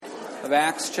of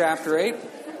Acts chapter 8.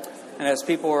 And as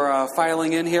people are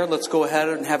filing in here, let's go ahead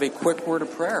and have a quick word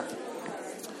of prayer.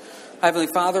 Heavenly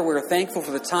Father, we're thankful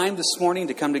for the time this morning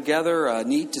to come together.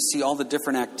 Neat to see all the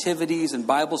different activities and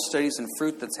Bible studies and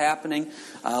fruit that's happening.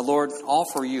 Lord, all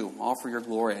for you, all for your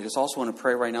glory. I just also want to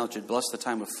pray right now that you'd bless the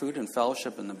time of food and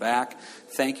fellowship in the back.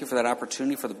 Thank you for that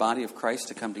opportunity for the body of Christ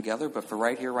to come together. But for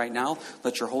right here, right now,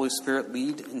 let your Holy Spirit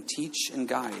lead and teach and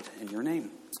guide. In your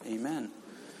name, amen.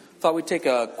 Thought we'd take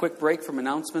a quick break from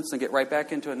announcements and get right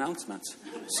back into announcements.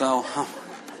 So,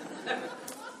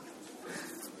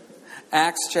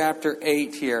 Acts chapter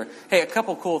 8 here. Hey, a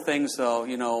couple cool things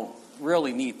though,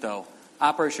 really neat though.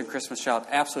 Operation Christmas Child,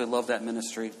 absolutely love that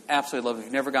ministry. Absolutely love it. If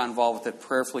you've never got involved with it,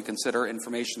 prayerfully consider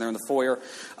information there in the foyer.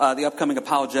 The upcoming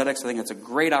apologetics, I think it's a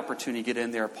great opportunity to get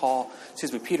in there.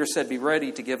 Peter said, be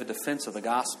ready to give a defense of the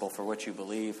gospel for what you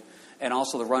believe. And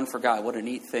also the Run for God. What a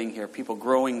neat thing here. People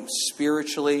growing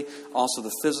spiritually, also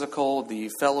the physical, the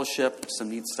fellowship,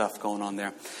 some neat stuff going on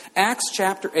there. Acts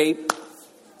chapter 8.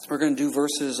 We're going to do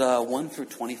verses 1 through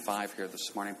 25 here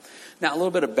this morning. Now, a little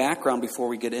bit of background before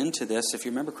we get into this. If you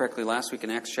remember correctly, last week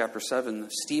in Acts chapter 7,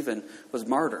 Stephen was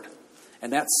martyred.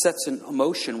 And that sets in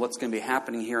motion what's going to be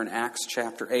happening here in Acts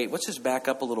chapter 8. Let's just back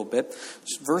up a little bit.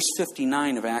 Verse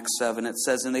 59 of Acts 7, it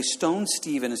says, And they stoned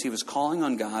Stephen as he was calling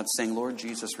on God, saying, Lord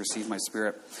Jesus, receive my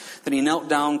spirit. Then he knelt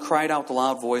down, cried out with a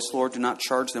loud voice, Lord, do not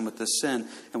charge them with this sin.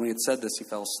 And when he had said this, he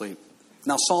fell asleep.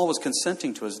 Now Saul was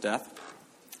consenting to his death.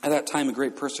 At that time, a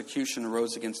great persecution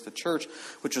arose against the church,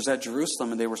 which was at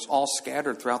Jerusalem, and they were all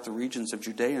scattered throughout the regions of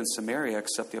Judea and Samaria,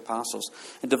 except the apostles.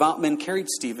 And devout men carried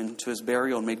Stephen to his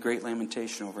burial and made great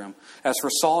lamentation over him. As for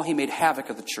Saul, he made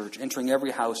havoc of the church, entering every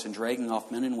house and dragging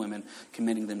off men and women,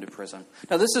 committing them to prison.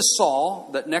 Now, this is Saul.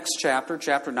 That next chapter,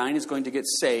 chapter 9, is going to get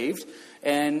saved,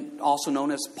 and also known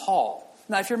as Paul.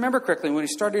 Now, if you remember correctly, when we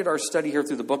started our study here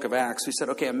through the book of Acts, we said,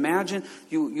 okay, imagine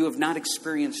you have not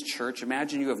experienced church.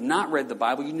 Imagine you have not read the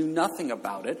Bible. You knew nothing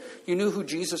about it. You knew who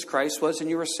Jesus Christ was, and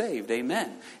you were saved.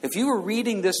 Amen. If you were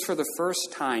reading this for the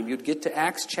first time, you'd get to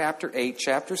Acts chapter 8,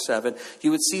 chapter 7.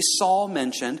 You would see Saul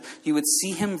mentioned. You would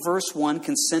see him, verse 1,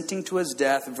 consenting to his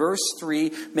death. Verse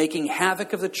 3, making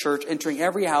havoc of the church, entering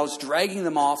every house, dragging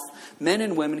them off, men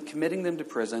and women, committing them to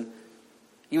prison.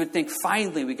 You would think,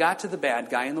 finally, we got to the bad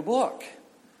guy in the book.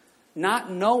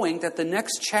 Not knowing that the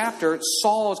next chapter,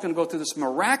 Saul is going to go through this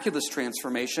miraculous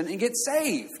transformation and get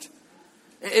saved.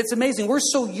 It's amazing. We're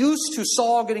so used to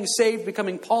Saul getting saved,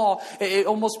 becoming Paul, it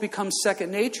almost becomes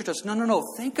second nature to us. No.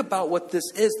 Think about what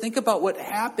this is. Think about what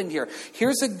happened here.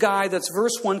 Here's a guy that's,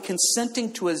 verse 1,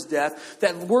 consenting to his death.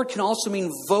 That word can also mean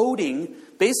voting.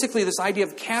 Basically, this idea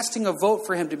of casting a vote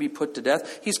for him to be put to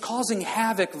death. He's causing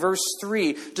havoc, verse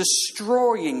 3.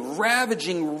 Destroying,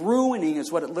 ravaging, ruining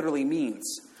is what it literally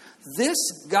means.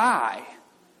 This guy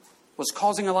was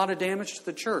causing a lot of damage to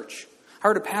the church. I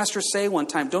heard a pastor say one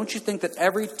time, don't you think that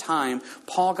every time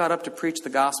Paul got up to preach the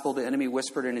gospel, the enemy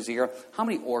whispered in his ear, how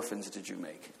many orphans did you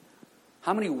make?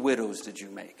 How many widows did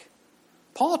you make?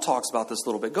 Paul talks about this a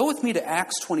little bit. Go with me to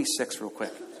Acts 26 real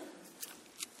quick.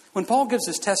 When Paul gives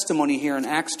his testimony here in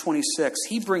Acts 26,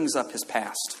 he brings up his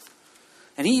past.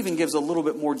 And he even gives a little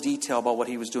bit more detail about what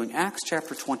he was doing. Acts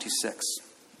chapter 26.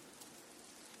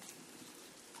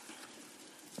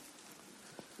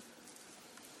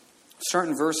 Start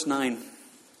in verse 9.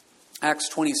 Acts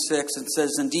 26, it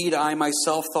says, Indeed, I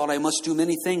myself thought I must do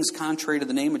many things contrary to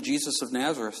the name of Jesus of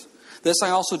Nazareth. This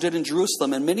I also did in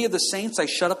Jerusalem, and many of the saints I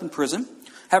shut up in prison,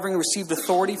 having received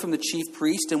authority from the chief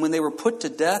priest, and when they were put to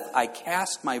death, I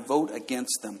cast my vote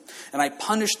against them. And I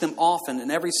punished them often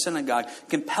in every synagogue,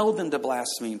 compelled them to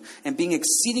blaspheme, and being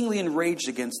exceedingly enraged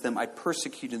against them, I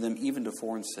persecuted them even to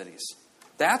foreign cities.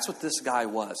 That's what this guy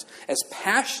was. As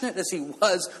passionate as he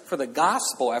was for the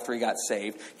gospel after he got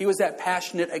saved, he was that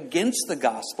passionate against the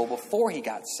gospel before he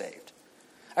got saved.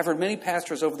 I've heard many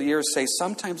pastors over the years say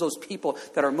sometimes those people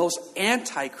that are most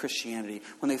anti-Christianity,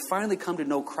 when they finally come to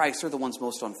know Christ, they're the ones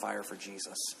most on fire for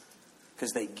Jesus.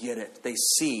 Because they get it. They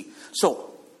see.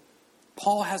 So,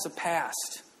 Paul has a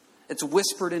past. It's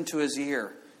whispered into his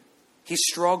ear. He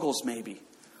struggles maybe.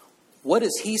 What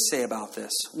does he say about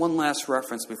this? One last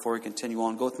reference before we continue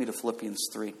on. Go with me to Philippians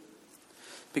 3.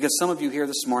 Because some of you here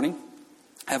this morning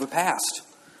have a past.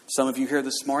 Some of you here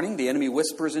this morning, the enemy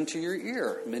whispers into your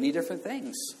ear many different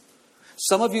things.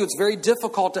 Some of you, it's very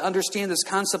difficult to understand this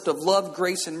concept of love,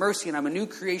 grace, and mercy, and I'm a new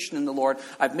creation in the Lord.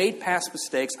 I've made past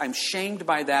mistakes. I'm shamed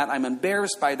by that. I'm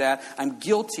embarrassed by that. I'm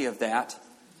guilty of that.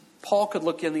 Paul could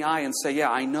look you in the eye and say, yeah,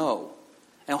 I know.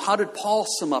 And how did Paul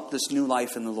sum up this new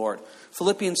life in the Lord?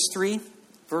 Philippians 3,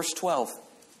 verse 12.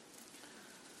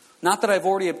 Not that I've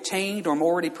already obtained or am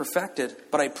already perfected,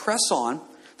 but I press on,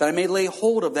 that I may lay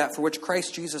hold of that for which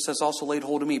Christ Jesus has also laid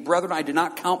hold of me. Brethren, I do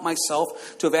not count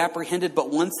myself to have apprehended, but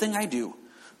one thing I do,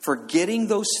 forgetting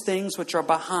those things which are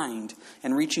behind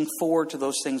and reaching forward to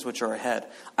those things which are ahead.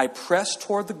 I press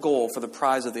toward the goal for the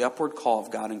prize of the upward call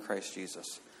of God in Christ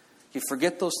Jesus. You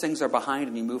forget those things that are behind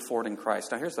and you move forward in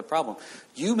Christ. Now here's the problem.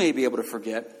 You may be able to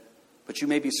forget, but you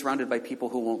may be surrounded by people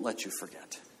who won't let you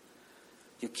forget.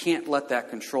 You can't let that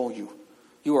control you.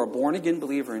 You are a born-again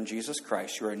believer in Jesus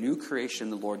Christ. You're a new creation in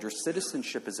the Lord. Your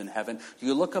citizenship is in heaven.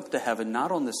 You look up to heaven,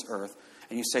 not on this earth,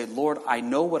 and you say, Lord, I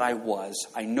know what I was.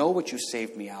 I know what you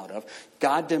saved me out of.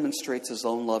 God demonstrates his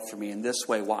own love for me in this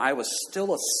way. While I was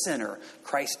still a sinner,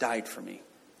 Christ died for me.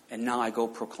 And now I go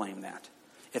proclaim that.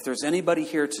 If there's anybody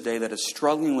here today that is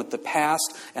struggling with the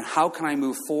past and how can I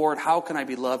move forward, how can I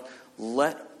be loved,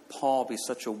 let Paul be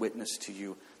such a witness to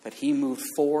you that he moved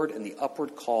forward in the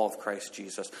upward call of Christ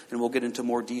Jesus. And we'll get into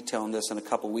more detail on this in a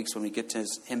couple of weeks when we get to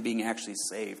him being actually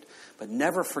saved. But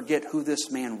never forget who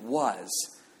this man was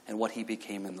and what he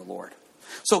became in the Lord.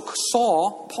 So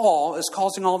Paul, is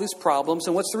causing all these problems.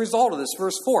 And what's the result of this?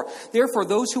 Verse 4. Therefore,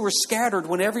 those who were scattered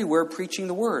went everywhere preaching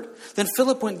the word. Then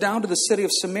Philip went down to the city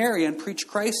of Samaria and preached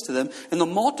Christ to them. And the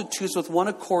multitudes with one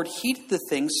accord heeded the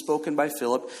things spoken by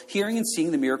Philip, hearing and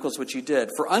seeing the miracles which he did.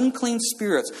 For unclean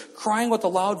spirits, crying with a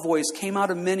loud voice, came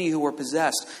out of many who were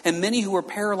possessed. And many who were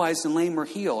paralyzed and lame were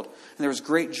healed. And there was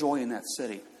great joy in that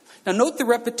city. Now note the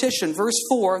repetition. Verse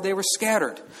 4, they were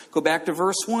scattered. Go back to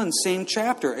verse 1, same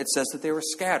chapter. It says that they were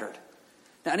scattered.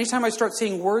 Now anytime I start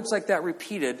seeing words like that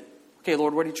repeated, okay,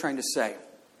 Lord, what are you trying to say?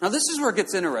 Now this is where it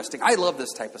gets interesting. I love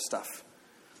this type of stuff.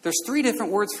 There's 3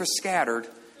 different words for scattered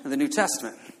in the New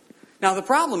Testament. Now the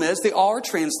problem is they all are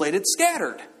translated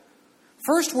scattered.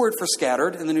 First word for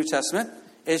scattered in the New Testament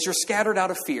is you're scattered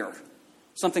out of fear.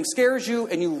 Something scares you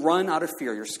and you run out of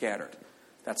fear. You're scattered.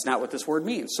 That's not what this word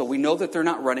means. So we know that they're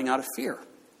not running out of fear.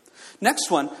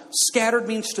 Next one, scattered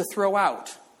means to throw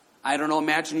out. I don't know,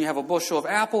 imagine you have a bushel of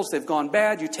apples, they've gone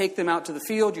bad, you take them out to the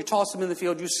field, you toss them in the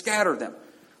field, you scatter them.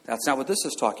 That's not what this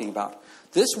is talking about.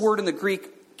 This word in the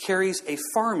Greek carries a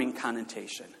farming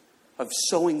connotation of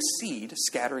sowing seed,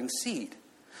 scattering seed.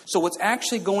 So what's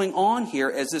actually going on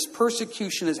here as this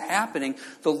persecution is happening,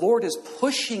 the Lord is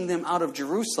pushing them out of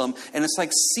Jerusalem, and it's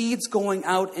like seeds going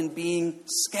out and being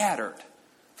scattered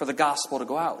for the gospel to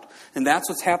go out. And that's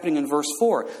what's happening in verse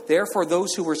 4. Therefore,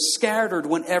 those who were scattered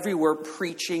went everywhere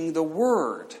preaching the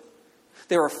word.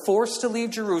 They were forced to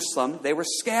leave Jerusalem. They were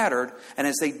scattered. And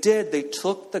as they did, they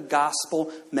took the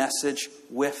gospel message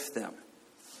with them.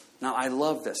 Now, I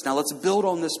love this. Now, let's build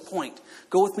on this point.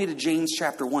 Go with me to James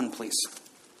chapter 1, please.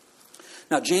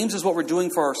 Now, James is what we're doing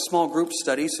for our small group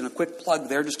studies. And a quick plug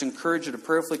there. Just encourage you to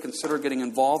prayerfully consider getting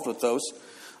involved with those.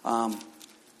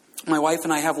 My wife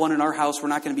and I have one in our house. We're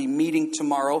not going to be meeting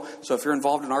tomorrow. So if you're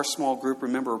involved in our small group,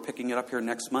 remember we're picking it up here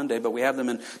next Monday. But we have them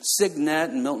in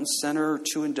Signet and Milton Center,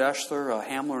 2 in Deschler,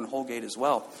 Hamler and Holgate as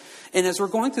well. And as we're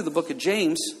going through the book of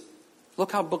James,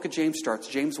 look how the book of James starts.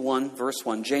 James 1, verse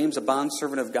 1. James, a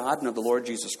bondservant of God and of the Lord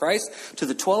Jesus Christ, to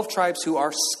the 12 tribes who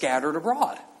are scattered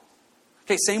abroad.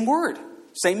 Okay, same word,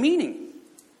 same meaning.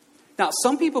 Now,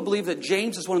 some people believe that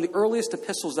James is one of the earliest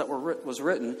epistles that was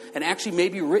written, and actually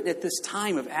maybe written at this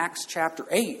time of Acts chapter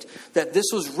 8, that this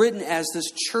was written as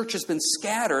this church has been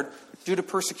scattered due to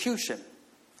persecution.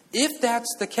 If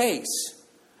that's the case,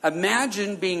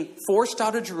 imagine being forced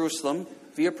out of Jerusalem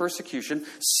via persecution.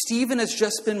 Stephen has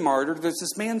just been martyred. There's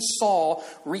this man Saul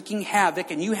wreaking havoc,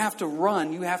 and you have to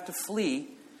run, you have to flee.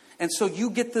 And so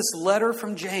you get this letter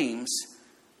from James,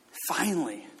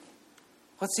 finally.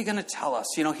 What's he going to tell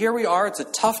us? You know, here we are. It's a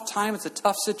tough time. It's a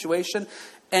tough situation.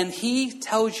 And he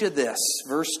tells you this,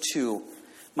 verse 2.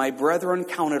 My brethren,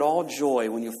 count it all joy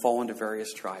when you fall into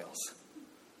various trials.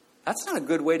 That's not a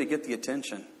good way to get the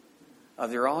attention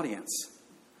of your audience.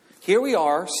 Here we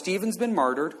are. Stephen's been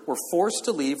martyred. We're forced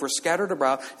to leave. We're scattered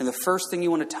abroad. And the first thing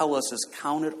you want to tell us is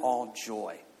count it all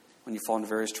joy when you fall into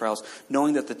various trials,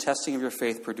 knowing that the testing of your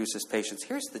faith produces patience.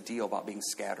 Here's the deal about being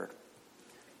scattered.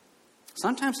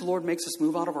 Sometimes the Lord makes us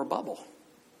move out of our bubble.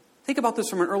 Think about this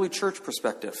from an early church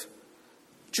perspective.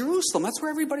 Jerusalem, that's where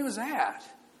everybody was at.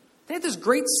 They had this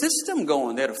great system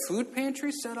going. They had a food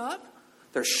pantry set up.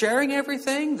 They're sharing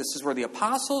everything. This is where the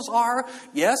apostles are.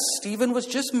 Yes, Stephen was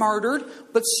just martyred,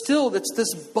 but still, it's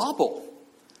this bubble.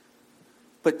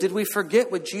 But did we forget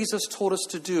what Jesus told us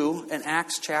to do in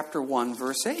Acts chapter 1,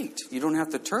 verse 8? You don't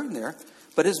have to turn there.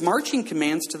 But his marching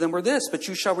commands to them were this: but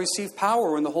you shall receive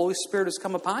power when the Holy Spirit has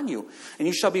come upon you. And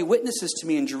you shall be witnesses to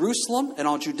me in Jerusalem and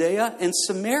all Judea and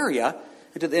Samaria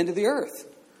and to the end of the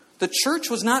earth. The church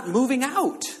was not moving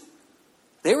out.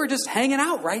 They were just hanging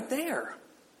out right there.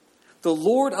 The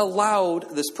Lord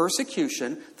allowed this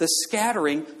persecution, this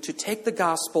scattering, to take the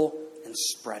gospel and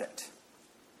spread it.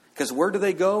 Because where do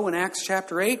they go in Acts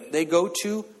chapter 8? They go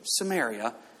to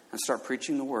Samaria and start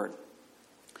preaching the word.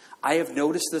 I have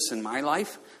noticed this in my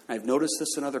life, and I've noticed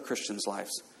this in other Christians'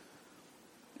 lives.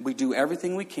 We do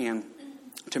everything we can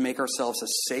to make ourselves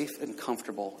as safe and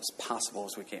comfortable as possible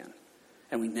as we can.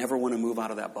 And we never want to move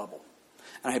out of that bubble.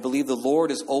 And I believe the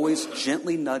Lord is always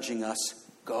gently nudging us,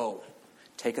 go.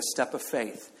 Take a step of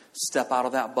faith. Step out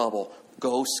of that bubble.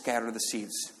 Go scatter the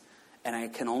seeds. And I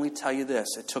can only tell you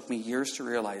this. It took me years to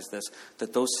realize this.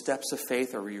 That those steps of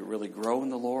faith are where you really grow in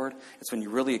the Lord. It's when you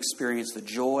really experience the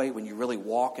joy. When you really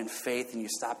walk in faith and you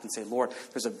stop and say, Lord,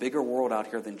 there's a bigger world out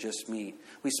here than just me.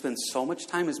 We spend so much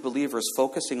time as believers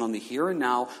focusing on the here and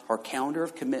now. Our calendar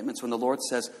of commitments when the Lord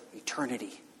says,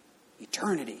 eternity.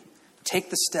 Eternity.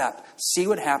 Take the step. See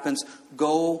what happens.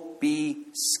 Go be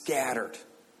scattered.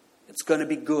 It's going to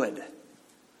be good.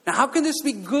 Now, how can this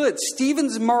be good?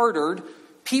 Stephen's martyred.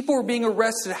 People are being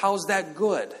arrested. How's that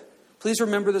good? Please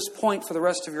remember this point for the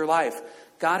rest of your life.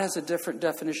 God has a different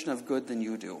definition of good than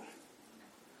you do.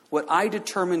 What I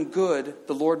determine good,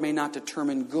 the Lord may not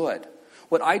determine good.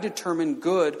 What I determine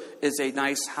good is a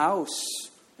nice house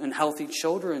and healthy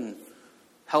children,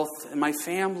 health in my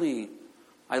family.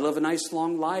 I live a nice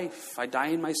long life. I die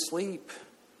in my sleep.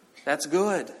 That's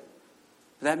good.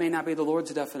 That may not be the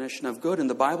Lord's definition of good. And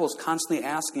the Bible is constantly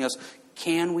asking us,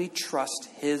 can we trust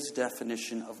His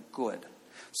definition of good?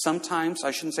 Sometimes,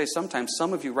 I shouldn't say sometimes,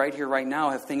 some of you right here, right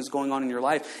now have things going on in your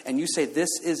life and you say, this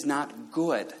is not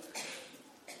good.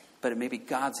 But it may be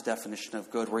God's definition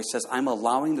of good, where He says, I'm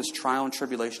allowing this trial and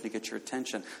tribulation to get your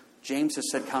attention. James has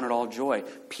said, count it all joy.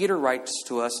 Peter writes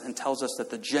to us and tells us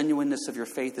that the genuineness of your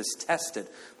faith is tested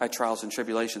by trials and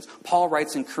tribulations. Paul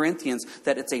writes in Corinthians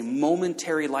that it's a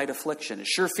momentary light affliction. It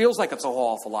sure feels like it's a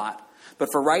whole awful lot. But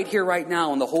for right here, right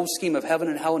now, in the whole scheme of heaven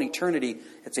and hell and eternity,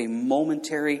 it's a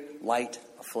momentary light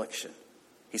affliction.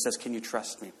 He says, can you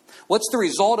trust me? What's the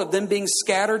result of them being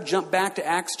scattered? Jump back to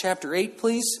Acts chapter 8,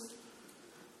 please.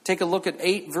 Take a look at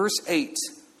 8, verse 8.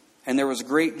 And there was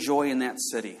great joy in that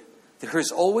city. There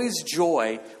is always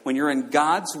joy when you're in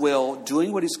God's will,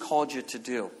 doing what He's called you to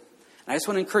do. And I just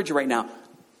want to encourage you right now.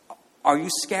 Are you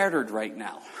scattered right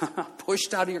now?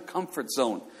 Pushed out of your comfort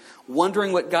zone?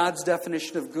 Wondering what God's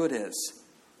definition of good is?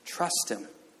 Trust Him.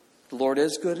 The Lord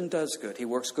is good and does good. He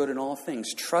works good in all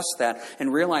things. Trust that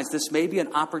and realize this may be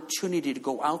an opportunity to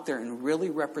go out there and really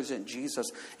represent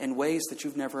Jesus in ways that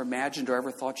you've never imagined or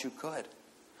ever thought you could.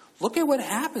 Look at what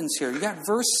happens here. You got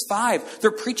verse 5. They're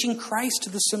preaching Christ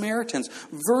to the Samaritans.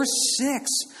 Verse 6.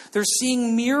 They're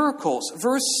seeing miracles.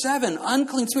 Verse 7.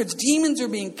 Unclean spirits. Demons are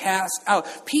being cast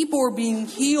out. People are being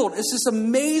healed. It's this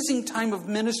amazing time of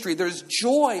ministry. There's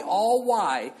joy. All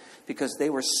why? Because they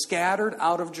were scattered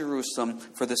out of Jerusalem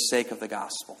for the sake of the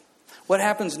gospel. What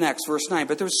happens next? Verse 9.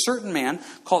 But there was a certain man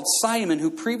called Simon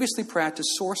who previously practiced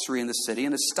sorcery in the city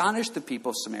and astonished the people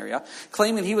of Samaria,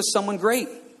 claiming he was someone great.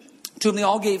 To whom they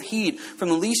all gave heed, from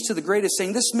the least to the greatest,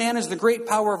 saying, this man is the great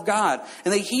power of God.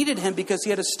 And they heeded him because he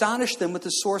had astonished them with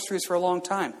his sorceries for a long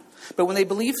time. But when they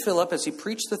believed Philip as he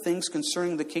preached the things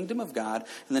concerning the kingdom of God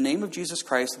in the name of Jesus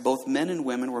Christ, both men and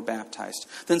women were baptized.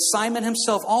 Then Simon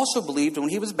himself also believed, and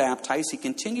when he was baptized, he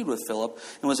continued with Philip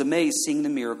and was amazed seeing the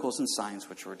miracles and signs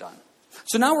which were done.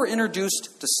 So now we're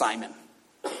introduced to Simon.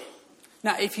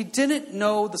 Now, if you didn't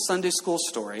know the Sunday school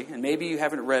story, and maybe you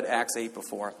haven't read Acts 8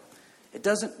 before, it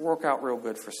doesn't work out real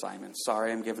good for Simon.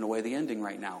 Sorry, I'm giving away the ending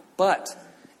right now. But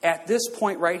at this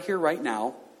point right here, right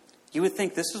now, you would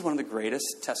think this is one of the greatest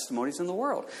testimonies in the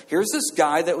world. Here's this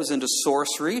guy that was into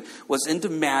sorcery, was into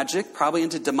magic, probably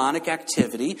into demonic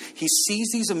activity. He sees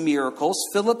these miracles.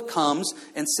 Philip comes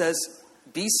and says,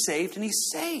 be saved, and he's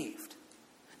saved.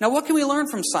 Now, what can we learn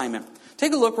from Simon?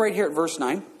 Take a look right here at verse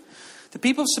 9. The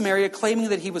people of Samaria claiming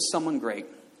that he was someone great.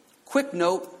 Quick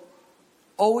note.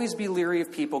 Always be leery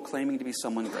of people claiming to be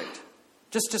someone great.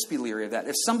 Just be leery of that.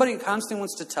 If somebody constantly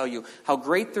wants to tell you how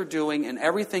great they're doing and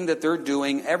everything that they're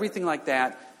doing, everything like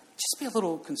that, just be a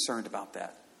little concerned about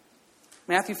that.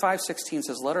 Matthew 5:16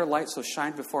 says, let our light so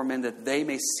shine before men that they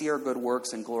may see our good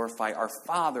works and glorify our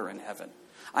Father in heaven.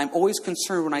 I'm always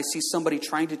concerned when I see somebody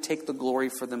trying to take the glory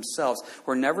for themselves.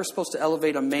 We're never supposed to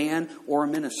elevate a man or a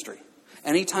ministry.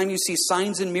 Anytime you see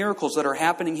signs and miracles that are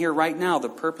happening here right now, the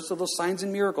purpose of those signs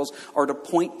and miracles are to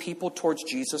point people towards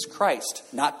Jesus Christ.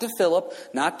 Not to Philip,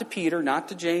 not to Peter, not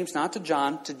to James, not to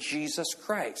John, to Jesus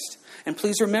Christ. And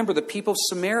please remember, the people of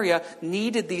Samaria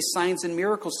needed these signs and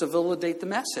miracles to validate the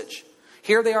message.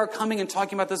 Here they are coming and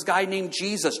talking about this guy named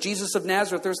Jesus, Jesus of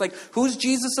Nazareth. There's like, who's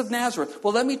Jesus of Nazareth?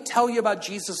 Well, let me tell you about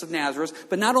Jesus of Nazareth.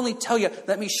 But not only tell you,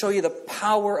 let me show you the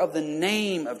power of the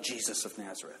name of Jesus of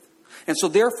Nazareth. And so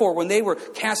therefore, when they were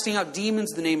casting out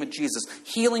demons in the name of Jesus,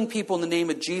 healing people in the name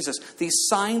of Jesus, these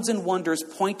signs and wonders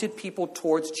pointed people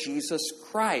towards Jesus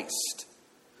Christ.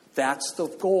 That's the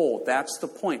goal. That's the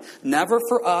point. Never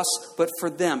for us, but for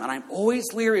them. And I'm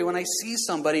always leery when I see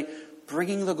somebody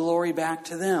bringing the glory back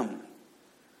to them.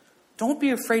 Don't be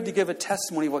afraid to give a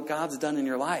testimony of what God's done in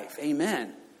your life.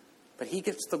 Amen. But He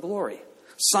gets the glory.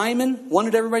 Simon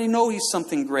wanted everybody to know he's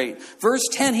something great. Verse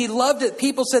 10, he loved it.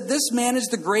 People said, this man is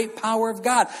the great power of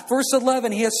God. Verse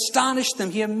 11, he astonished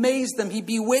them. He amazed them. He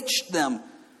bewitched them.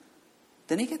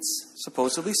 Then he gets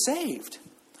supposedly saved.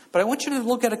 But I want you to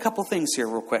look at a couple things here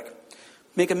real quick.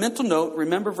 Make a mental note.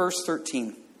 Remember verse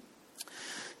 13.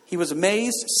 He was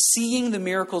amazed, seeing the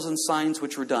miracles and signs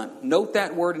which were done. Note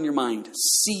that word in your mind.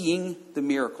 Seeing the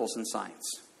miracles and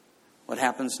signs. What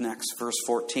happens next? Verse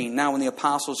 14. Now when the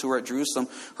apostles who were at Jerusalem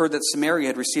heard that Samaria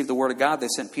had received the word of God, they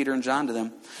sent Peter and John to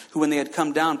them, who when they had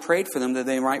come down prayed for them that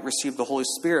they might receive the Holy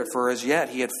Spirit. For as yet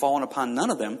he had fallen upon none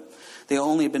of them. They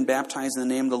only had been baptized in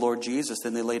the name of the Lord Jesus.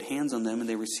 Then they laid hands on them and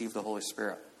they received the Holy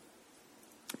Spirit.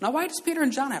 Now why does Peter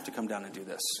and John have to come down and do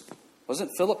this?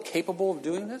 Wasn't Philip capable of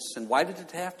doing this? And why did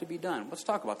it have to be done? Let's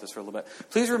talk about this for a little bit.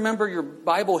 Please remember your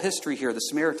Bible history here. The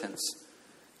Samaritans,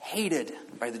 hated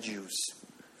by the Jews.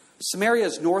 Samaria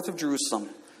is north of Jerusalem.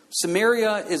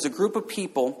 Samaria is a group of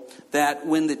people that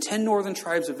when the 10 northern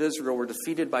tribes of Israel were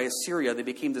defeated by Assyria, they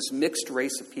became this mixed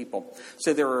race of people.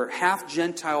 So they were half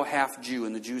Gentile, half Jew,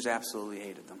 and the Jews absolutely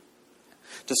hated them.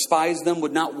 Despised them,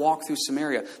 would not walk through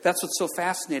Samaria. That's what's so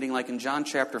fascinating, like in John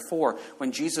chapter 4,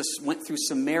 when Jesus went through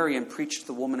Samaria and preached to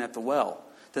the woman at the well.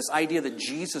 This idea that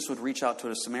Jesus would reach out to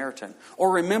a Samaritan.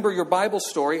 Or remember your Bible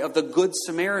story of the Good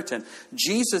Samaritan.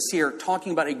 Jesus here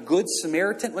talking about a Good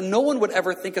Samaritan. When no one would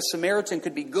ever think a Samaritan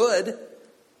could be good,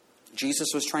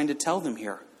 Jesus was trying to tell them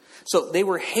here. So they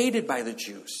were hated by the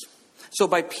Jews. So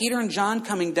by Peter and John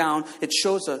coming down, it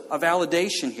shows a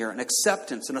validation here, an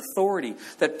acceptance, an authority.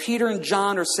 That Peter and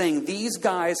John are saying these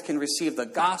guys can receive the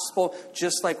gospel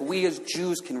just like we as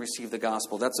Jews can receive the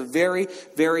gospel. That's a very,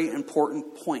 very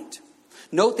important point.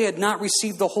 Note they had not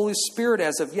received the Holy Spirit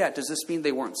as of yet. Does this mean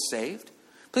they weren't saved?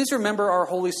 Please remember our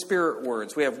Holy Spirit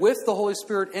words. We have with the Holy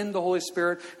Spirit, in the Holy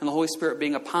Spirit, and the Holy Spirit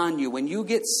being upon you. When you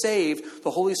get saved,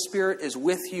 the Holy Spirit is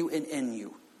with you and in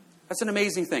you. That's an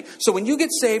amazing thing. So when you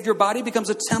get saved, your body becomes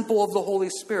a temple of the Holy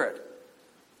Spirit.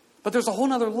 But there's a whole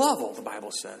other level, the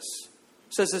Bible says.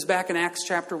 It says this back in Acts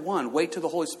chapter 1. Wait till the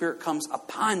Holy Spirit comes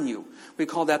upon you. We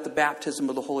call that the baptism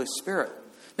of the Holy Spirit.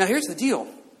 Now here's the deal.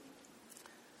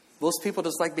 Most people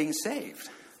just like being saved.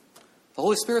 The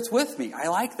Holy Spirit's with me. I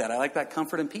like that. I like that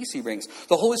comfort and peace He brings.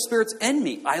 The Holy Spirit's in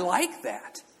me. I like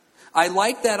that. I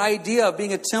like that idea of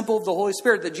being a temple of the Holy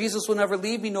Spirit, that Jesus will never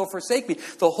leave me nor forsake me.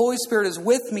 The Holy Spirit is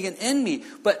with me and in me.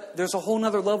 But there's a whole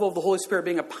other level of the Holy Spirit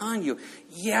being upon you.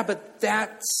 Yeah, but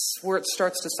that's where it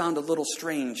starts to sound a little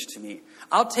strange to me.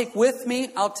 I'll take with me,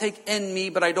 I'll take in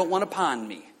me, but I don't want upon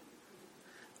me.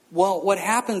 Well, what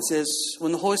happens is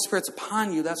when the Holy Spirit's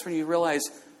upon you, that's when you realize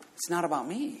it's not about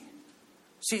me.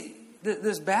 See,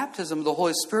 this baptism of the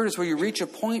Holy Spirit is where you reach a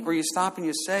point where you stop and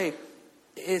you say,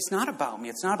 it's not about me.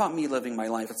 It's not about me living my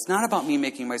life. It's not about me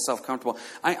making myself comfortable.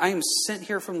 I am sent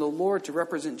here from the Lord to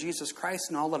represent Jesus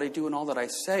Christ in all that I do and all that I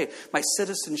say. My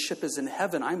citizenship is in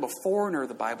heaven. I'm a foreigner,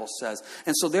 the Bible says.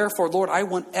 And so therefore, Lord, I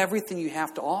want everything you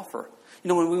have to offer. You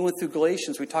know, when we went through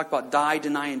Galatians, we talked about die,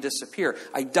 deny, and disappear.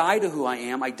 I die to who I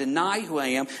am. I deny who I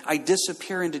am. I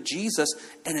disappear into Jesus,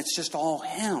 and it's just all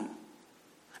Him.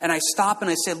 And I stop and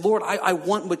I say, Lord, I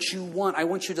want what you want. I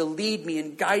want you to lead me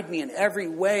and guide me in every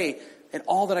way. In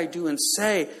all that I do and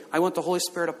say, I want the Holy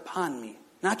Spirit upon me.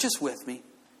 Not just with me,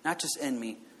 not just in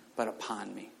me, but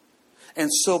upon me. And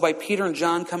so by Peter and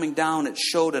John coming down, it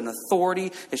showed an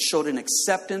authority. It showed an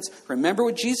acceptance. Remember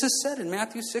what Jesus said in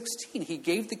Matthew 16. He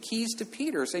gave the keys to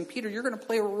Peter, saying, Peter, you're going to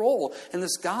play a role in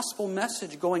this gospel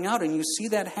message going out. And you see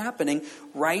that happening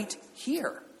right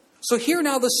here. So here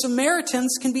now the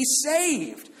Samaritans can be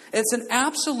saved. It's an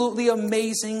absolutely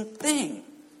amazing thing.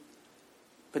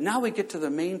 But now we get to the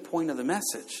main point of the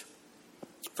message.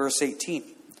 Verse 18.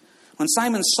 When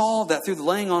Simon saw that through the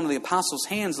laying on of the apostles'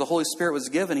 hands the Holy Spirit was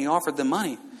given, he offered them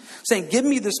money, saying, give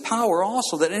me this power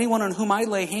also, that anyone on whom I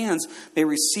lay hands may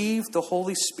receive the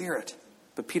Holy Spirit.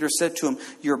 But Peter said to him,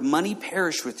 your money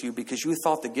perish with you, because you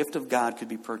thought the gift of God could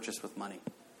be purchased with money.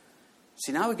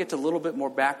 See, now we get to a little bit more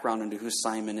background into who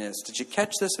Simon is. Did you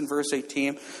catch this in verse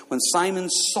 18? When Simon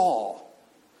saw.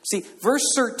 See, verse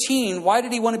 13, why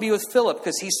did he want to be with Philip?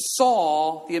 Because he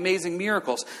saw the amazing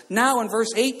miracles. Now in verse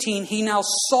 18, he now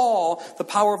saw the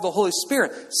power of the Holy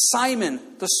Spirit. Simon,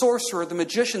 the sorcerer, the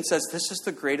magician, says, this is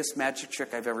the greatest magic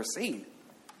trick I've ever seen.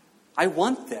 I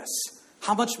want this.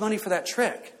 How much money for that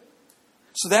trick?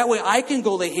 So that way I can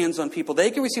go lay hands on people. They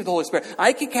can receive the Holy Spirit.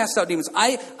 I can cast out demons.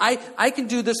 I can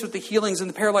do this with the healings and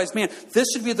the paralyzed man. This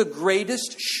would be the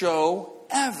greatest show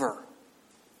ever.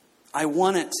 I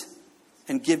want it.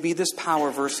 And give me this power,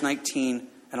 verse 19,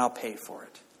 and I'll pay for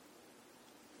it.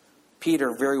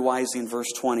 Peter, very wisely in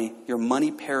verse 20, your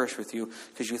money perished with you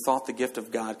because you thought the gift of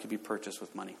God could be purchased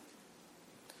with money.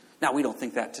 Now, we don't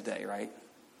think that today, right?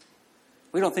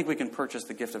 We don't think we can purchase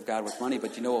the gift of God with money,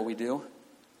 but you know what we do?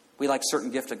 We like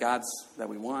certain gift of God's that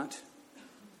we want.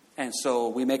 And so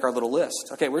we make our little list.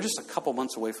 Okay, we're just a couple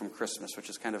months away from Christmas, which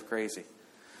is kind of crazy.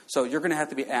 So you're going to have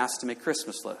to be asked to make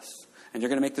Christmas lists. And you're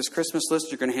going to make this Christmas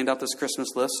list. You're going to hand out this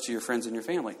Christmas list to your friends and your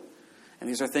family. And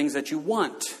these are things that you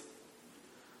want.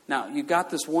 Now, you've got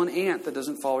this one aunt that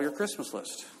doesn't follow your Christmas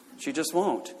list. She just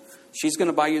won't. She's going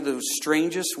to buy you the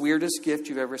strangest, weirdest gift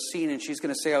you've ever seen. And she's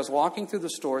going to say, I was walking through the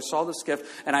store, saw this gift,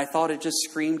 and I thought it just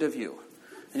screamed of you.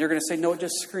 And you're going to say, no, it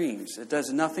just screams. It does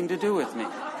nothing to do with me.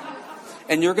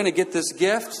 And you're going to get this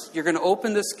gift. You're going to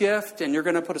open this gift, and you're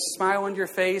going to put a smile on your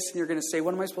face, and you're going to say,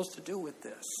 what am I supposed to do with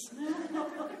this?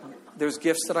 There's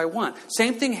gifts that I want.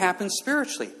 Same thing happens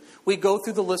spiritually. We go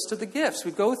through the list of the gifts.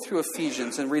 We go through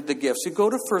Ephesians and read the gifts. We go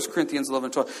to 1 Corinthians 11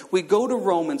 and 12. We go to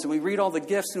Romans and we read all the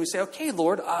gifts and we say, okay,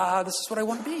 Lord, this is what I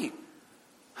want to be.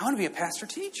 I want to be a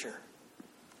pastor-teacher.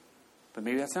 But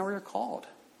maybe that's not where you're called.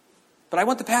 But I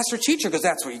want the pastor-teacher because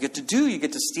that's what you get to do. You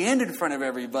get to stand in front of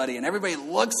everybody and everybody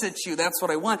looks at you. That's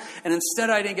what I want. And instead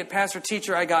I didn't get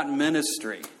pastor-teacher, I got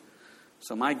ministry.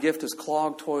 So my gift is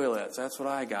clogged toilets. That's what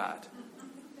I got.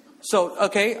 So,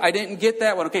 okay, I didn't get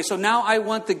that one. Okay, so now I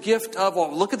want the gift of,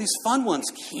 well, look at these fun ones.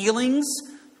 Healings,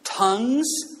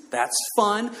 tongues, that's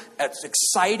fun. It's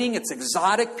exciting, it's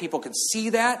exotic. People can see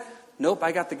that. Nope,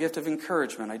 I got the gift of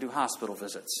encouragement. I do hospital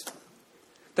visits.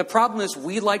 The problem is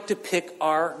we like to pick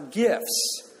our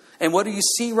gifts. And what do you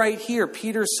see right here?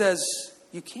 Peter says,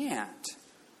 you can't.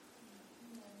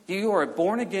 You are a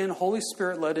born-again, Holy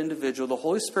Spirit-led individual. The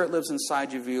Holy Spirit lives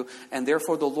inside of you, and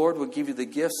therefore the Lord will give you the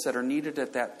gifts that are needed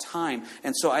at that time.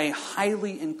 And so I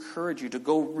highly encourage you to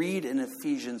go read in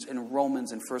Ephesians and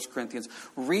Romans and 1 Corinthians.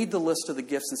 Read the list of the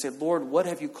gifts and say, Lord, what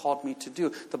have you called me to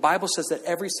do? The Bible says that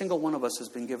every single one of us has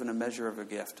been given a measure of a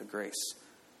gift, a grace.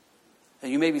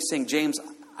 And you may be saying, James,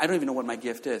 I don't even know what my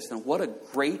gift is. Then what a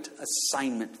great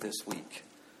assignment this week.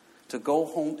 To go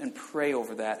home and pray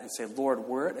over that and say, Lord,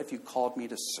 where have you called me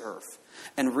to serve?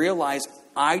 And realize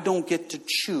I don't get to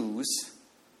choose.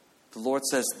 The Lord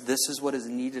says this is what is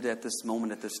needed at this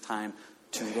moment, at this time,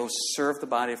 to go serve the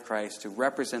body of Christ, to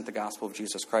represent the gospel of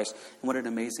Jesus Christ. And what an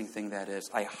amazing thing that is.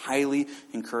 I highly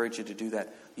encourage you to do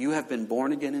that. You have been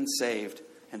born again and saved,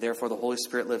 and therefore the Holy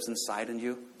Spirit lives inside in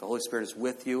you. The Holy Spirit is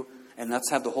with you. And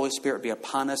let's have the Holy Spirit be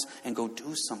upon us and go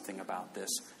do something about this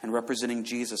and representing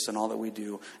Jesus in all that we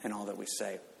do and all that we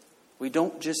say. We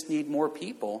don't just need more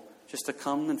people just to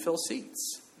come and fill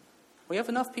seats. We have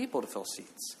enough people to fill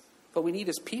seats. What we need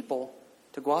is people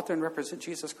to go out there and represent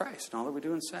Jesus Christ in all that we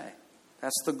do and say.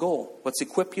 That's the goal. Let's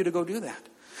equip you to go do that.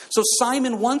 So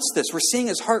Simon wants this. We're seeing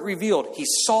his heart revealed. He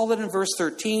saw it in verse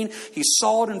 13. He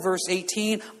saw it in verse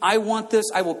 18. I want this.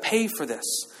 I will pay for this.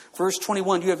 Verse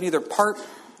 21, you have neither part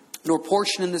nor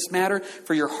portion in this matter,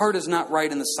 for your heart is not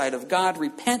right in the sight of God.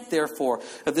 Repent, therefore,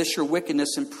 of this your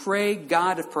wickedness, and pray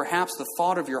God if perhaps the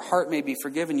thought of your heart may be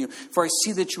forgiven you. For I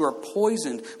see that you are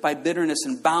poisoned by bitterness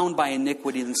and bound by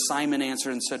iniquity. Then Simon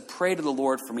answered and said, pray to the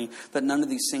Lord for me, that none of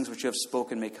these things which you have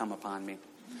spoken may come upon me.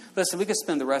 Listen, we could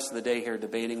spend the rest of the day here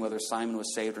debating whether Simon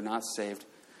was saved or not saved.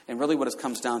 And really what it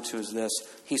comes down to is this.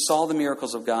 He saw the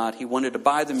miracles of God. He wanted to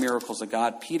buy the miracles of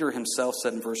God. Peter himself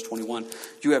said in verse 21,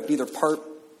 you have neither part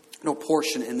no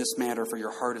portion in this matter, for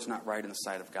your heart is not right in the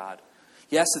sight of God.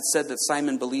 Yes, it said that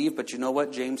Simon believed, but you know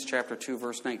what? James chapter 2,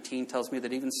 verse 19 tells me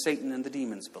that even Satan and the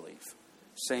demons believe.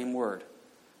 Same word.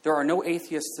 There are no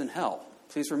atheists in hell.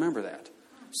 Please remember that.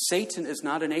 Satan is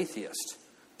not an atheist.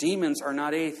 Demons are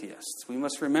not atheists. We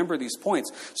must remember these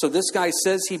points. So this guy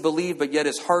says he believed, but yet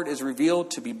his heart is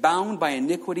revealed to be bound by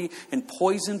iniquity and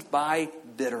poisoned by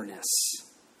bitterness.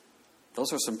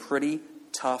 Those are some pretty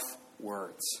tough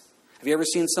words. Have you ever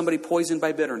seen somebody poisoned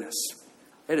by bitterness?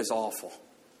 It is awful.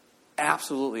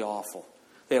 Absolutely awful.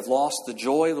 They have lost the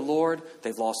joy of the Lord.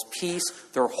 They've lost peace.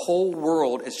 Their whole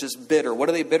world is just bitter. What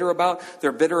are they bitter about?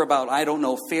 They're bitter about,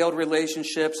 failed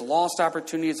relationships, lost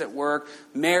opportunities at work,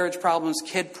 marriage problems,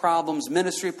 kid problems,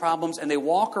 ministry problems. And they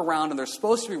walk around and they're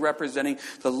supposed to be representing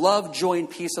the love, joy, and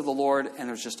peace of the Lord. And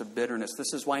there's just a bitterness.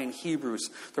 This is why in Hebrews,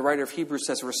 the writer of Hebrews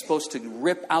says we're supposed to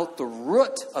rip out the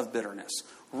root of bitterness.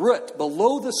 Root,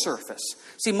 below the surface.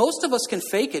 See, most of us can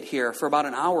fake it here for about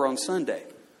an hour on Sunday.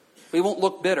 We won't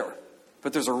look bitter.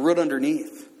 But there's a root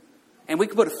underneath. And we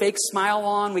can put a fake smile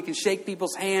on. We can shake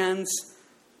people's hands.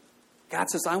 God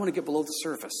says, I want to get below the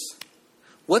surface.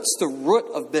 What's the root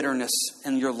of bitterness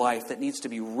in your life that needs to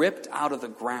be ripped out of the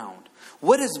ground?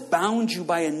 What has bound you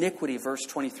by iniquity, verse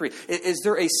 23? Is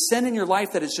there a sin in your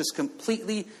life that has just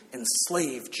completely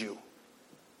enslaved you?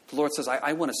 The Lord says,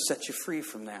 I want to set you free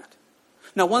from that.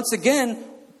 Now, once again,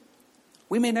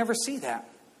 we may never see that.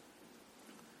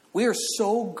 We are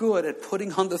so good at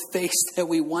putting on the face that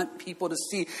we want people to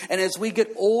see. And as we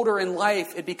get older in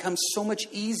life, it becomes so much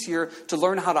easier to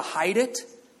learn how to hide it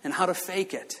and how to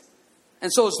fake it. And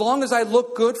so as long as I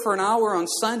look good for an hour on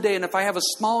Sunday, and if I have a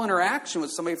small interaction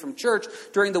with somebody from church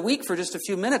during the week for just a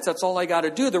few minutes, that's all I got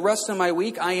to do. The rest of my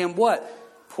week, I am what?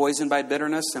 Poisoned by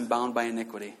bitterness and bound by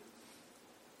iniquity.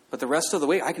 But the rest of the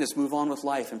week, I can just move on with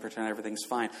life and pretend everything's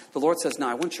fine. The Lord says, no,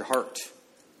 I want your heart.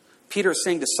 Peter is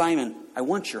saying to Simon, I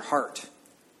want your heart.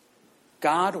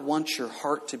 God wants your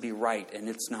heart to be right, and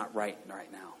it's not right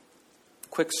now.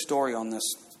 Quick story on this,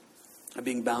 of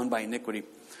being bound by iniquity.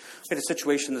 We had a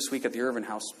situation this week at the Irvin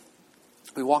house.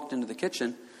 We walked into the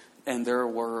kitchen, and there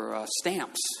were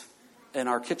stamps in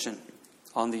our kitchen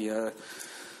on the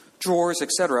drawers,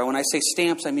 etc. When I say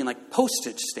stamps, I mean like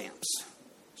postage stamps.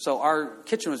 So our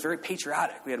kitchen was very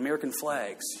patriotic. We had American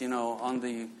flags, on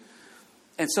the...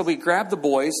 And so we grabbed the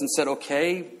boys and said,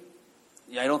 okay,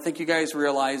 I don't think you guys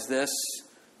realize this.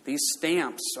 These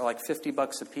stamps are like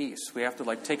 $50 a piece. We have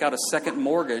to take out a second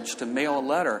mortgage to mail a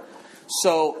letter.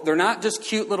 So they're not just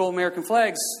cute little American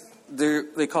flags.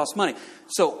 They cost money.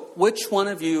 So which one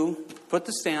of you put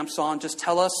the stamps on? Just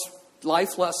tell us,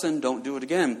 life lesson, don't do it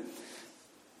again.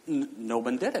 No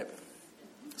one did it.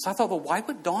 So I thought, well, why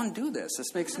would Dawn do this?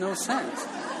 This makes no sense.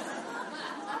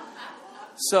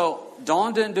 So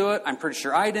Dawn didn't do it. I'm pretty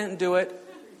sure I didn't do it.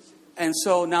 And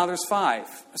so now there's 5.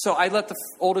 So I let the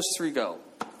oldest 3 go.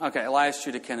 Okay, Elias,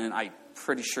 Judah, Kenan, I'm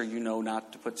pretty sure you know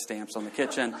not to put stamps on the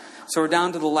kitchen. So we're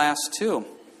down to the last 2.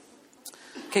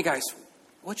 Okay, guys,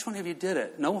 which one of you did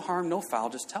it? No harm, no foul,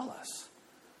 just tell us.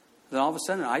 Then all of a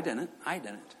sudden, I didn't.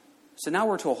 So now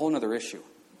we're to a whole other issue.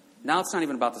 Now it's not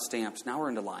even about the stamps. Now we're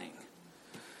into lying.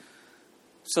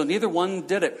 So neither one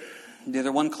did it.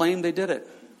 Neither one claimed they did it.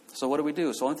 So what do we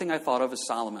do? So the only thing I thought of is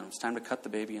Solomon. It's time to cut the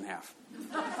baby in half.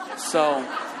 So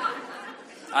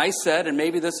I said, and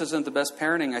maybe this isn't the best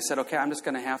parenting, I said, okay, I'm just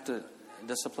going to have to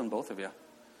discipline both of you.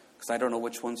 Because I don't know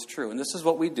which one's true. And this is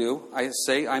what we do. I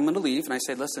say, I'm going to leave. And I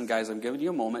say, listen, guys, I'm giving you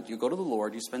a moment. You go to the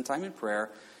Lord. You spend time in prayer.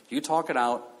 You talk it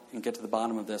out and get to the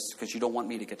bottom of this. Because you don't want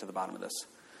me to get to the bottom of this.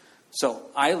 So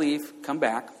I leave, come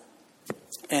back.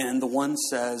 And the one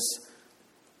says,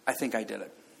 I think I did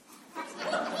it.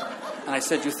 And I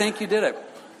said, you think you did it?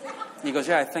 He goes,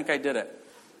 yeah, I think I did it.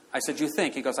 I said, you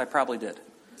think? He goes, I probably did.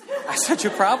 I said,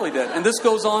 you probably did. And this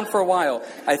goes on for a while.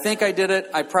 I think I did it.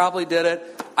 I probably did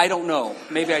it. I don't know.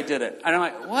 Maybe I did it. And I'm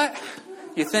like, what?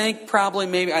 You think? Probably,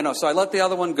 maybe. I know. So I let the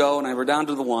other one go, and we're down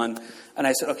to the one. And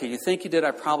I said, okay, you think you did it?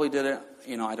 I probably did it.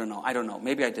 I don't know. I don't know.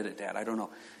 Maybe I did it, Dad. I don't know.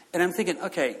 And I'm thinking,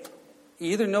 okay,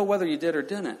 you either know whether you did or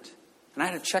didn't. And I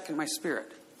had a check in my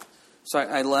spirit. So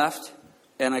I left.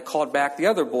 And I called back the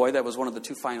other boy that was one of the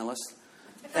 2 finalists.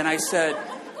 And I said,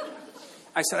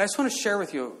 I just want to share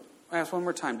with you. I asked one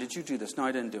more time, did you do this? No,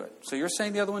 I didn't do it. So you're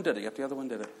saying the other one did it. Yep, the other one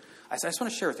did it. I said, I just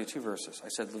want to share with you 2 verses. I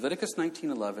said, Leviticus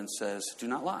 19:11 says, do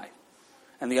not lie.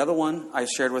 And the other one I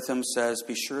shared with him says,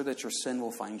 be sure that your sin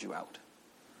will find you out.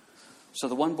 So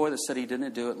the one boy that said he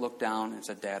didn't do it looked down and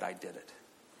said, Dad, I did it.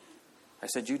 I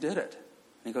said, you did it.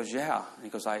 And he goes, yeah. And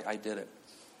he goes, I did it.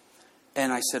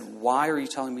 And I said, why are you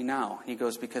telling me now? And he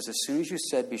goes, because as soon as you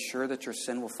said, be sure that your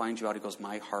sin will find you out, he goes,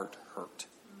 my heart hurt.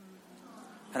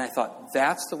 And I thought,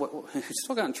 that's the way. You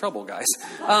still got in trouble, guys.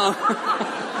 I'm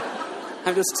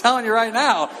just telling you right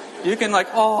now. You can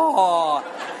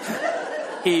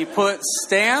he put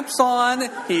stamps on,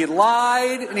 he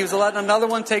lied, and he was letting another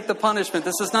one take the punishment.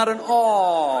 This is not an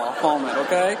moment,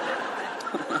 okay?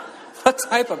 What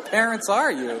type of parents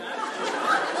are you?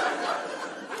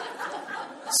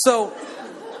 So,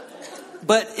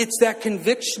 but it's that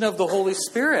conviction of the Holy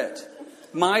Spirit.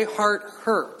 My heart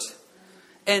hurt.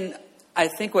 And I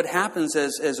think what happens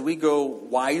as we go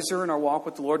wiser in our walk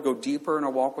with the Lord, go deeper in our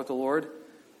walk with the Lord,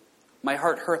 My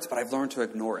heart hurts, but I've learned to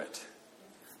ignore it.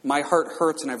 My heart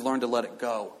hurts and I've learned to let it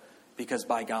go because,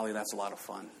 by golly, that's a lot of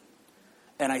fun.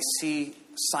 And I see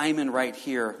Simon right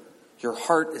here. Your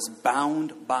heart is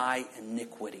bound by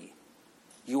iniquity.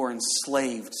 You are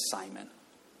enslaved, Simon.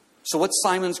 So what's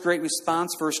Simon's great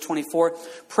response? Verse 24,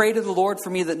 pray to the Lord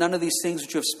for me that none of these things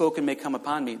which you have spoken may come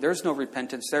upon me. There's no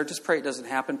repentance there. Just pray it doesn't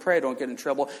happen. Pray I don't get in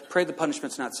trouble. Pray the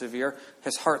punishment's not severe.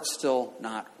 His heart's still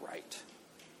not right.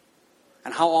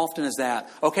 And how often is that?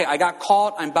 Okay, I got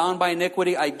caught. I'm bound by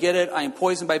iniquity. I get it. I am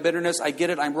poisoned by bitterness. I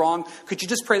get it. I'm wrong. Could you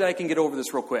just pray that I can get over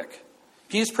this real quick?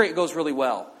 Can you just pray it goes really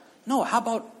well? No, how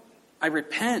about I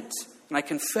repent and I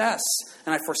confess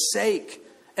and I forsake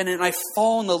and then I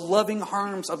fall in the loving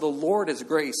arms of the Lord as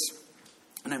grace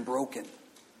and I'm broken.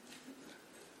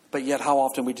 But yet how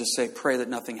often we just say, pray that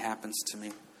nothing happens to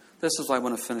me. This is what I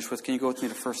want to finish with. Can you go with me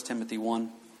to 1 Timothy 1?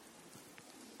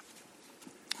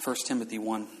 1 Timothy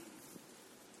 1.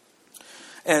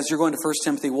 As you're going to 1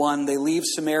 Timothy 1, they leave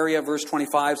Samaria, verse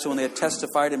 25. So when they had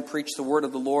testified and preached the word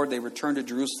of the Lord, they returned to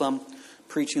Jerusalem,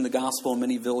 preaching the gospel in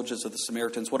many villages of the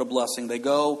Samaritans. What a blessing. They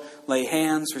go, lay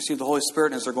hands, receive the Holy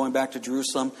Spirit, and as they're going back to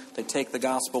Jerusalem, they take the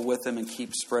gospel with them and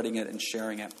keep spreading it and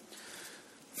sharing it.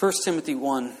 1 Timothy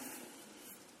 1,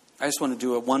 I just want to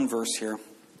do one verse here.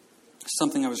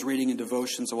 Something I was reading in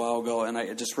devotions a while ago, and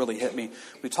it just really hit me.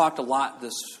 We talked a lot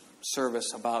this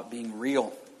service about being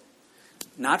real.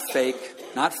 Not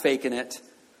fake, not faking it,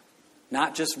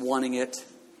 not just wanting it,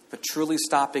 but truly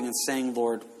stopping and saying,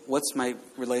 Lord, what's my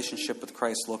relationship with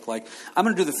Christ look like? I'm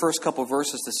going to do the first couple of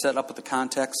verses to set up with the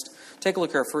context. Take a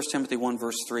look here at 1 Timothy 1,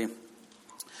 verse 3.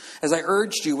 As I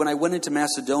urged you when I went into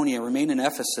Macedonia, remain in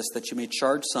Ephesus, that you may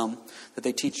charge some that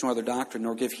they teach no other doctrine,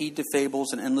 nor give heed to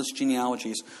fables and endless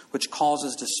genealogies, which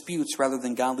causes disputes rather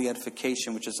than godly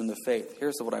edification, which is in the faith.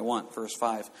 Here's what I want, verse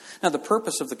 5. Now the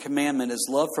purpose of the commandment is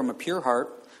love from a pure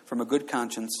heart, from a good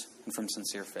conscience, and from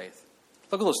sincere faith.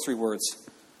 Look at those three words.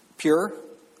 Pure,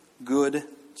 good,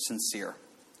 sincere.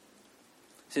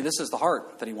 See, this is the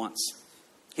heart that he wants.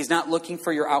 He's not looking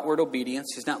for your outward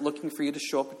obedience. He's not looking for you to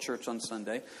show up at church on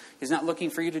Sunday. He's not looking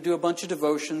for you to do a bunch of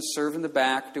devotions, serve in the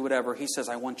back, do whatever. He says,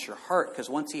 I want your heart, because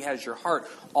once he has your heart,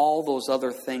 all those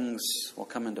other things will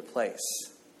come into place.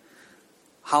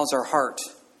 How's our heart?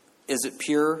 Is it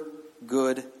pure,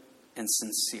 good, and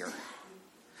sincere?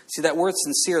 See, that word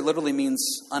sincere literally means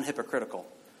unhypocritical.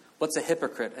 What's a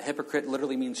hypocrite? A hypocrite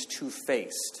literally means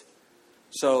two-faced.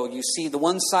 So you see the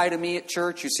one side of me at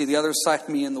church, you see the other side of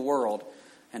me in the world,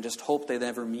 and just hope they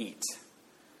never meet.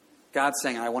 God's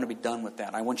saying, I want to be done with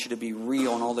that. I want you to be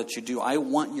real in all that you do. I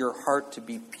want your heart to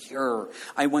be pure.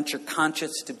 I want your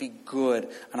conscience to be good.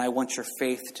 And I want your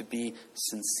faith to be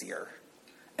sincere.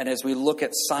 And as we look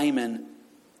at Simon,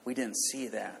 we didn't see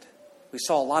that. We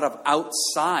saw a lot of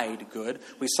outside good.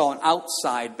 We saw an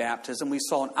outside baptism. We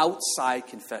saw an outside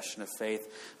confession of faith.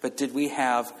 But did we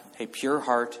have a pure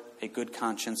heart, a good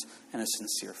conscience, and a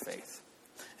sincere faith?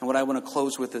 And what I want to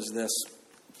close with is this.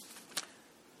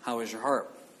 How is your heart?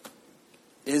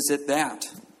 Is it that?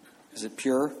 Is it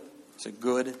pure? Is it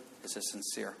good? Is it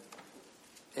sincere?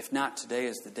 If not, today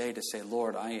is the day to say,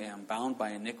 Lord, I am bound by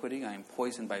iniquity. I am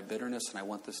poisoned by bitterness, and I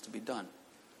want this to be done.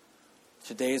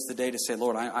 Today is the day to say,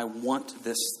 Lord, I want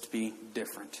this to be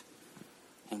different.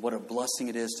 And what a blessing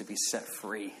it is to be set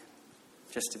free.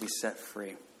 Just to be set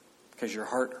free. Because your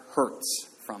heart hurts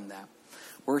from that.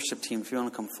 Worship team, if you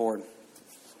want to come forward.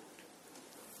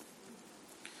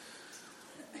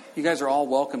 You guys are all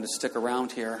welcome to stick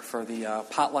around here for the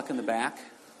potluck in the back.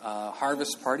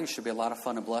 Harvest party should be a lot of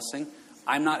fun and blessing.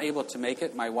 I'm not able to make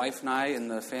it. My wife and I and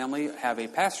the family have a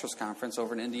pastor's conference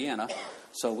over in Indiana.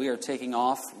 So we are taking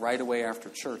off right away after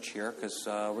church here because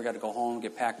we got to go home,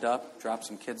 get packed up, drop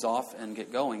some kids off, and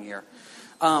get going here.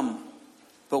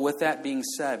 But with that being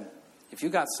said, if you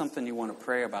got something you want to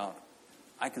pray about,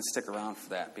 I can stick around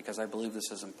for that because I believe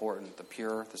this is important. The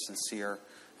pure, the sincere,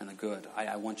 and the good.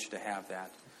 I want you to have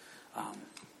that.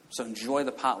 So enjoy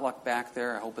the potluck back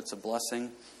there. I hope it's a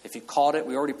blessing. If you caught it,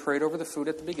 we already prayed over the food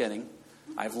at the beginning.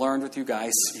 I've learned with you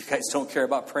guys don't care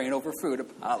about praying over food at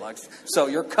potlucks. So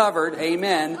you're covered.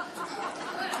 Amen.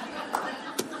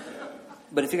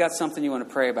 But if you got something you want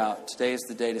to pray about, today is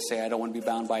the day to say, I don't want to be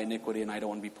bound by iniquity and I don't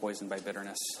want to be poisoned by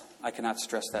bitterness. I cannot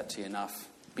stress that to you enough.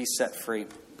 Be set free.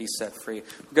 Be set free.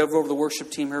 We're going to go over the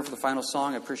worship team here for the final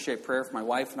song. I appreciate prayer for my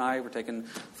wife and I. We're taking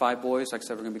 5 boys. Like I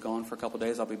said, we're going to be gone for a couple of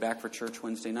days. I'll be back for church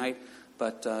Wednesday night.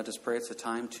 But just pray it's a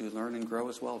time to learn and grow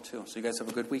as well, too. So you guys have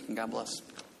a good week and God bless.